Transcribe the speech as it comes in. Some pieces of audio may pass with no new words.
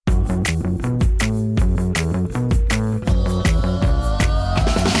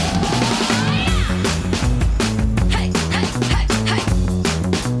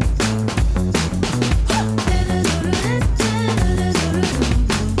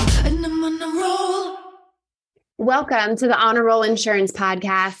Welcome to the Honor Roll Insurance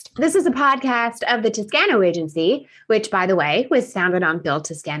Podcast. This is a podcast of the Toscano Agency, which, by the way, was founded on Bill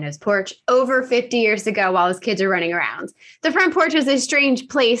Toscano's porch over 50 years ago while his kids are running around. The front porch is a strange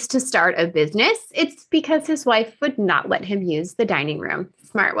place to start a business. It's because his wife would not let him use the dining room.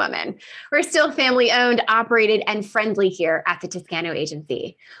 Smart woman. We're still family-owned, operated, and friendly here at the Toscano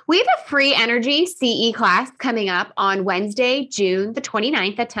Agency. We have a free energy CE class coming up on Wednesday, June the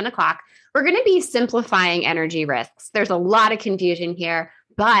 29th at 10 o'clock. We're going to be simplifying energy risks. There's a lot of confusion here,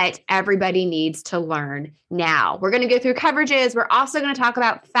 but everybody needs to learn now. We're going to go through coverages. We're also going to talk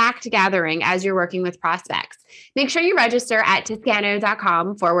about fact gathering as you're working with prospects. Make sure you register at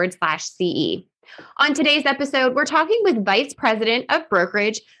toscano.com/CE. On today's episode, we're talking with Vice President of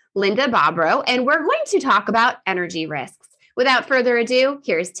Brokerage, Linda Bobrow, and we're going to talk about energy risks. Without further ado,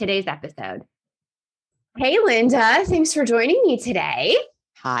 here's today's episode. Hey, Linda, thanks for joining me today.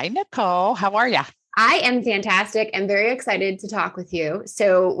 Hi, Nicole. How are you? I am fantastic and very excited to talk with you.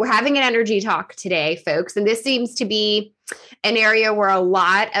 So we're having an energy talk today, folks, and this seems to be an area where a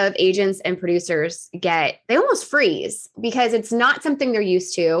lot of agents and producers they almost freeze because it's not something they're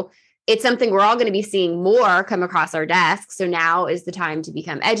used to. It's something we're all going to be seeing more come across our desks. So now is the time to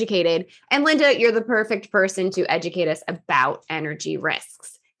become educated. And Linda, you're the perfect person to educate us about energy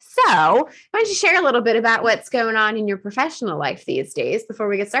risks. So why don't you share a little bit about what's going on in your professional life these days before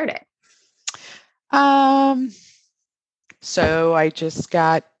we get started? So I just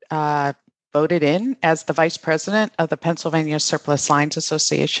got voted in as the vice president of the Pennsylvania Surplus Lines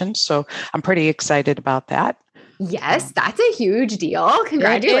Association. So I'm pretty excited about that. Yes, that's a huge deal.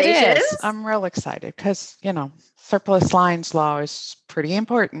 Congratulations. It is. I'm real excited because, surplus lines law is pretty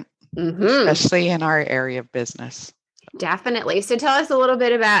important, especially in our area of business. Definitely. So tell us a little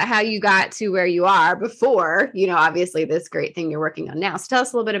bit about how you got to where you are before, obviously this great thing you're working on now. So tell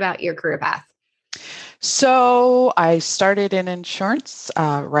us a little bit about your career path. So I started in insurance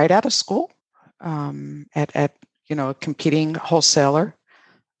right out of school at a competing wholesaler.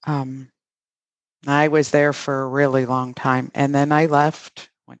 I was there for a really long time. And then I left,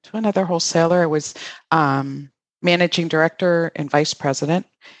 went to another wholesaler. I was managing director and vice president.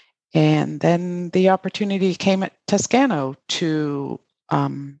 And then the opportunity came at Toscano to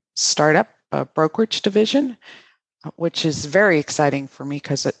start up a brokerage division, which is very exciting for me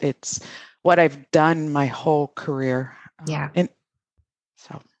because it's what I've done my whole career. And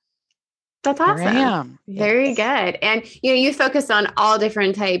so that's awesome. Here I am. Very good. And, you focus on all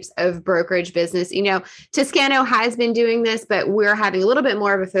different types of brokerage business. Toscano has been doing this, but we're having a little bit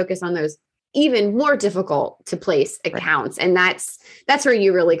more of a focus on those even more difficult to place accounts. Right. And that's where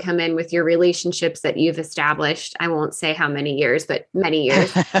you really come in with your relationships that you've established. I won't say how many years, but many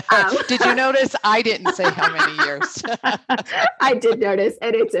years. Did you notice? I didn't say how many years. I did notice,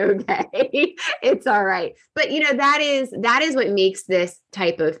 and it's okay. It's all right. But that is what makes this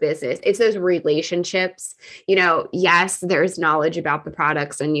type of business. It's those relationships. Yes, there's knowledge about the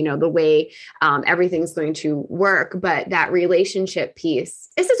products and the way everything's going to work, but that relationship piece.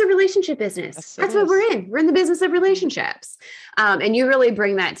 This is a relationship business. Yes, that's what we're in. We're in the business of relationships. And you really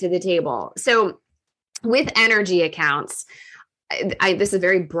bring that to the table. So with energy accounts, this is a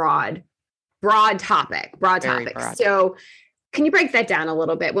very broad topic. Broad. So can you break that down a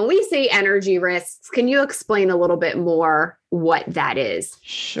little bit? When we say energy risks, can you explain a little bit more what that is?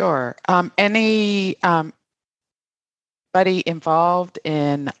 Sure. Anybody involved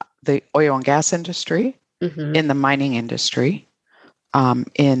in the oil and gas industry, in the mining industry,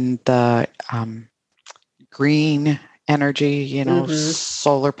 in the green energy,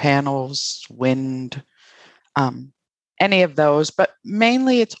 solar panels, wind, any of those, but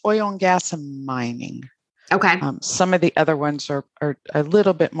mainly it's oil and gas and mining. Okay. Some of the other ones are a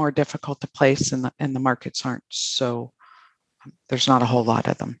little bit more difficult to place and the markets aren't so, there's not a whole lot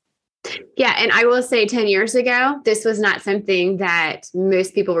of them. Yeah. And I will say 10 years ago, this was not something that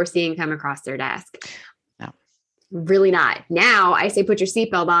most people were seeing come across their desk. Really not. Now I say put your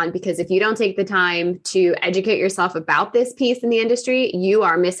seatbelt on, because if you don't take the time to educate yourself about this piece in the industry, you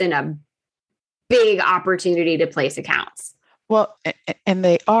are missing a big opportunity to place accounts. Well, and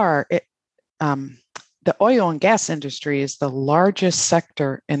they are. The oil and gas industry is the largest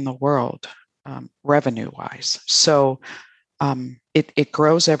sector in the world, revenue-wise. So it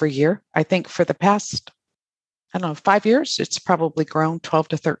grows every year. I think for the past, 5 years, it's probably grown 12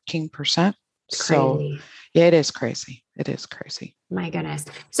 to 13%. So yeah, it is crazy. It is crazy. My goodness.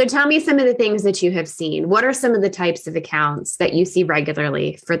 So tell me some of the things that you have seen. What are some of the types of accounts that you see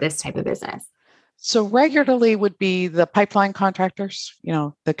regularly for this type of business? So regularly would be the pipeline contractors,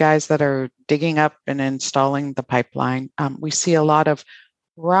 the guys that are digging up and installing the pipeline. We see a lot of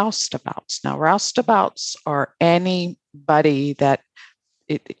roustabouts. Now, roustabouts are anybody that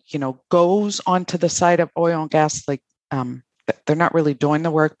goes onto the side of oil and gas, like they're not really doing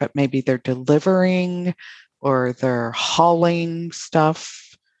the work, but maybe they're delivering or they're hauling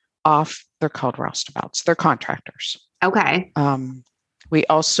stuff off. They're called roustabouts. They're contractors. Okay. We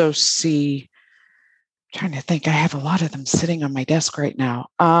also see, I'm trying to think, I have a lot of them sitting on my desk right now.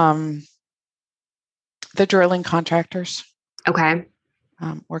 The drilling contractors. Okay.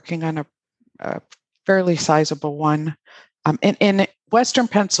 Working on a fairly sizable one. In Western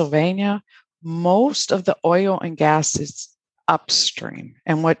Pennsylvania, most of the oil and gas is upstream.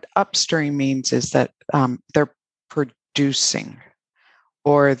 And what upstream means is that they're producing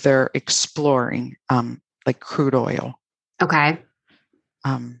or they're exploring, like crude oil. Okay.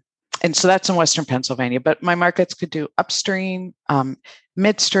 And so that's in Western Pennsylvania. But my markets could do upstream,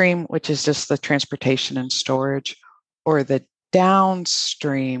 midstream, which is just the transportation and storage, or the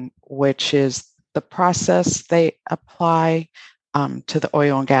downstream, which is the process they apply to the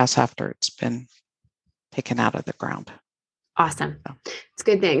oil and gas after it's been taken out of the ground. Awesome. It's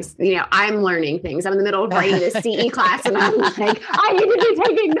good things. I'm learning things. I'm in the middle of writing this CE class and I'm like, I need to be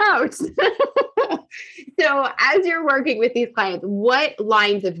taking notes. So as you're working with these clients, what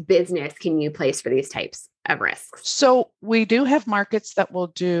lines of business can you place for these types of risks? So we do have markets that will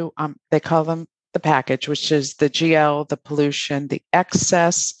do, they call them the package, which is the GL, the pollution, the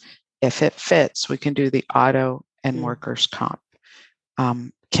excess. If it fits, we can do the auto and workers' comp.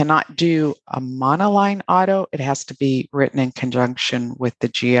 Cannot do a monoline auto. It has to be written in conjunction with the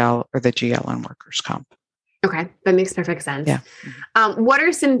GL or the GL and workers' comp. Okay. That makes perfect sense. Yeah. What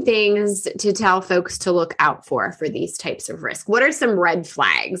are some things to tell folks to look out for these types of risk? What are some red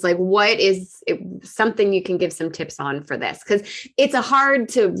flags? Like what is something you can give some tips on for this? Because it's a hard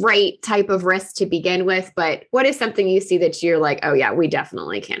to write type of risk to begin with, but what is something you see that you're like, oh yeah, we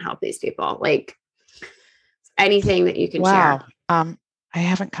definitely can't help these people? Like anything that you can share. I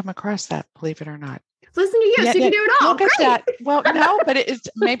haven't come across that, believe it or not. Listen to you, so you can do it all. Look at that. Well, no, but it's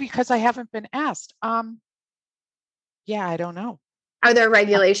maybe because I haven't been asked. Yeah, I don't know. Are there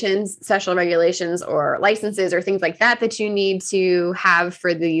regulations, special regulations or licenses or things like that you need to have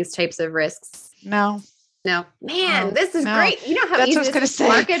for these types of risks? No. Man, this is great. You know how That's easy what I was going to say.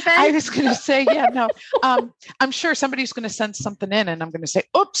 Market, Ben? I was going to say, yeah, no. I'm sure somebody's going to send something in and I'm going to say,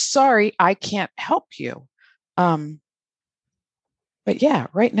 oops, sorry, I can't help you. But yeah,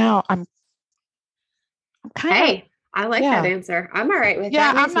 right now I'm kind of. Hey, I like that answer. I'm all right with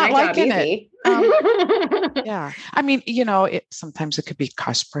that. Yeah, I'm not liking it. it. Yeah, I mean, sometimes it could be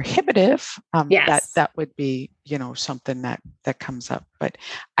cost prohibitive. Yes. That would be, something that comes up. But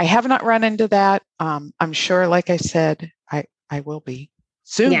I have not run into that. I'm sure, like I said, I will be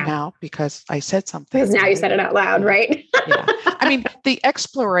soon now because I said something. Because now you said it out loud, right? Yeah, I mean, the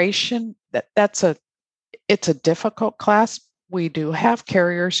exploration it's a difficult class. We do have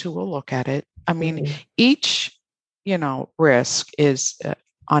carriers who will look at it. I mean, each, risk is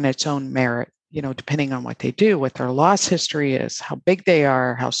on its own merit, depending on what they do, what their loss history is, how big they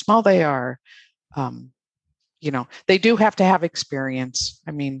are, how small they are. They do have to have experience.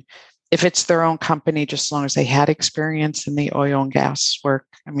 I mean, if it's their own company, just as long as they had experience in the oil and gas work,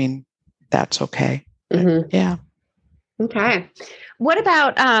 I mean, that's okay. Yeah. Okay. What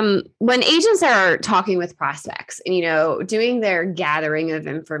about when agents are talking with prospects and, doing their gathering of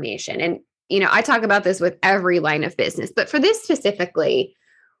information? And, I talk about this with every line of business, but for this specifically,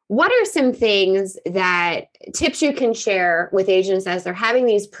 what are some tips you can share with agents as they're having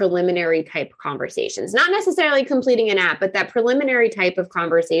these preliminary type conversations? Not necessarily completing an app, but that preliminary type of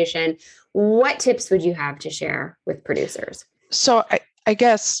conversation. What tips would you have to share with producers? So I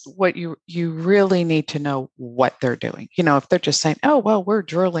guess what you really need to know what they're doing. If they're just saying, oh, well, we're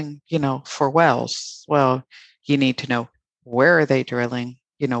drilling, for wells. Well, you need to know where are they drilling,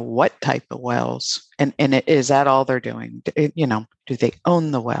 what type of wells, and is that all they're doing? Do they own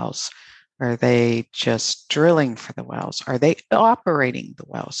the wells? Are they just drilling for the wells? Are they operating the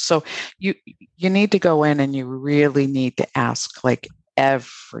wells? So you need to go in and you really need to ask like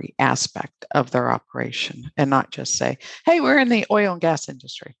every aspect of their operation and not just say, hey, we're in the oil and gas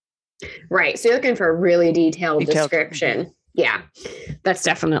industry. Right. So you're looking for a really detailed description. Mm-hmm. Yeah, that's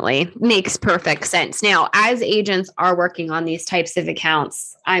definitely makes perfect sense. Now, as agents are working on these types of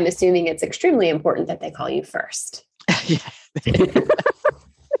accounts, I'm assuming it's extremely important that they call you first. Yeah.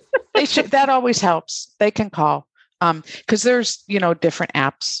 They should. That always helps. They can call because there's, different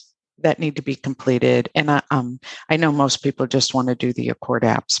apps that need to be completed. And I know most people just want to do the Accord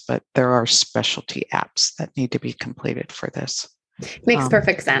apps, but there are specialty apps that need to be completed for this. Makes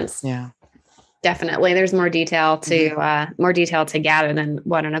perfect sense. Yeah. Definitely. There's more detail to gather than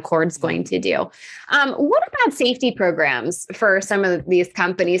what an Accord's going to do. What about safety programs for some of these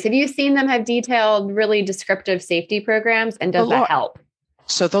companies? Have you seen them have detailed, really descriptive safety programs? And does that help?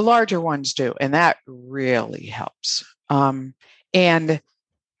 So the larger ones do, and that really helps. And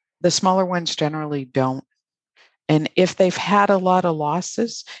the smaller ones generally don't. And if they've had a lot of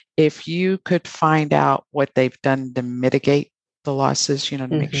losses, if you could find out what they've done to mitigate the losses, to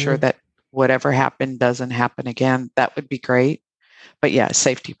make sure that whatever happened doesn't happen again, that would be great. But yeah,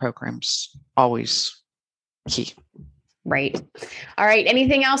 safety programs always key. Right. All right.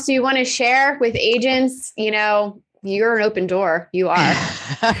 Anything else you want to share with agents? You're an open door. You are.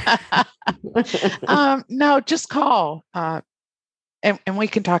 No, just call and we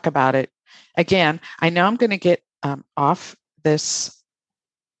can talk about it. Again, I know I'm going to get off this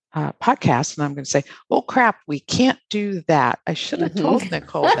podcast and I'm going to say, oh crap, we can't do that. I should have told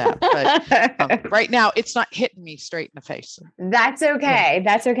Nicole that, but right now it's not hitting me straight in the face. That's okay. Yeah.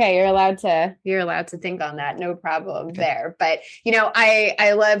 That's okay. You're allowed to think on that. No problem there. But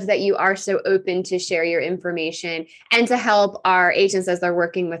I love that you are so open to share your information and to help our agents as they're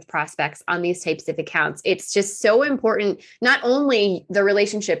working with prospects on these types of accounts. It's just so important, not only the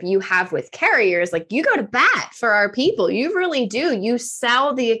relationship you have with carriers, like you go to bat for our people. You really do. You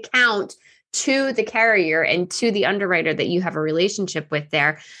sell the account to the carrier and to the underwriter that you have a relationship with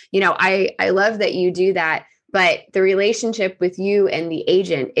there. I love that you do that, but the relationship with you and the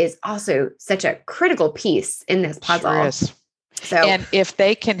agent is also such a critical piece in this puzzle. Sure is. So, and if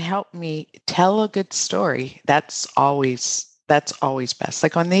they can help me tell a good story, that's always best.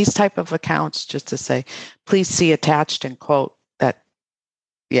 Like on these type of accounts, just to say, please see attached and quote that.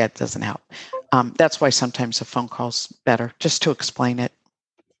 Yeah, it doesn't help. That's why sometimes a phone call's better, just to explain it.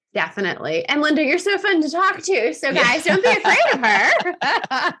 Definitely. And Linda, you're so fun to talk to. So guys, don't be afraid of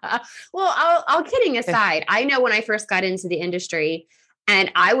her. Well, all kidding aside, I know when I first got into the industry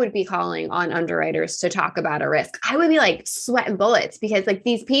and I would be calling on underwriters to talk about a risk, I would be like sweating bullets because like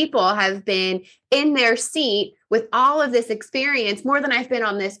these people have been in their seat with all of this experience more than I've been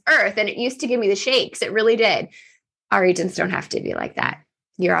on this earth. And it used to give me the shakes. It really did. Our agents don't have to be like that.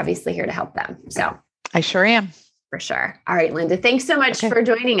 You're obviously here to help them. So I sure am. For sure. All right, Linda, thanks so much for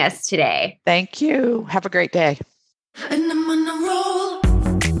joining us today. Thank you. Have a great day.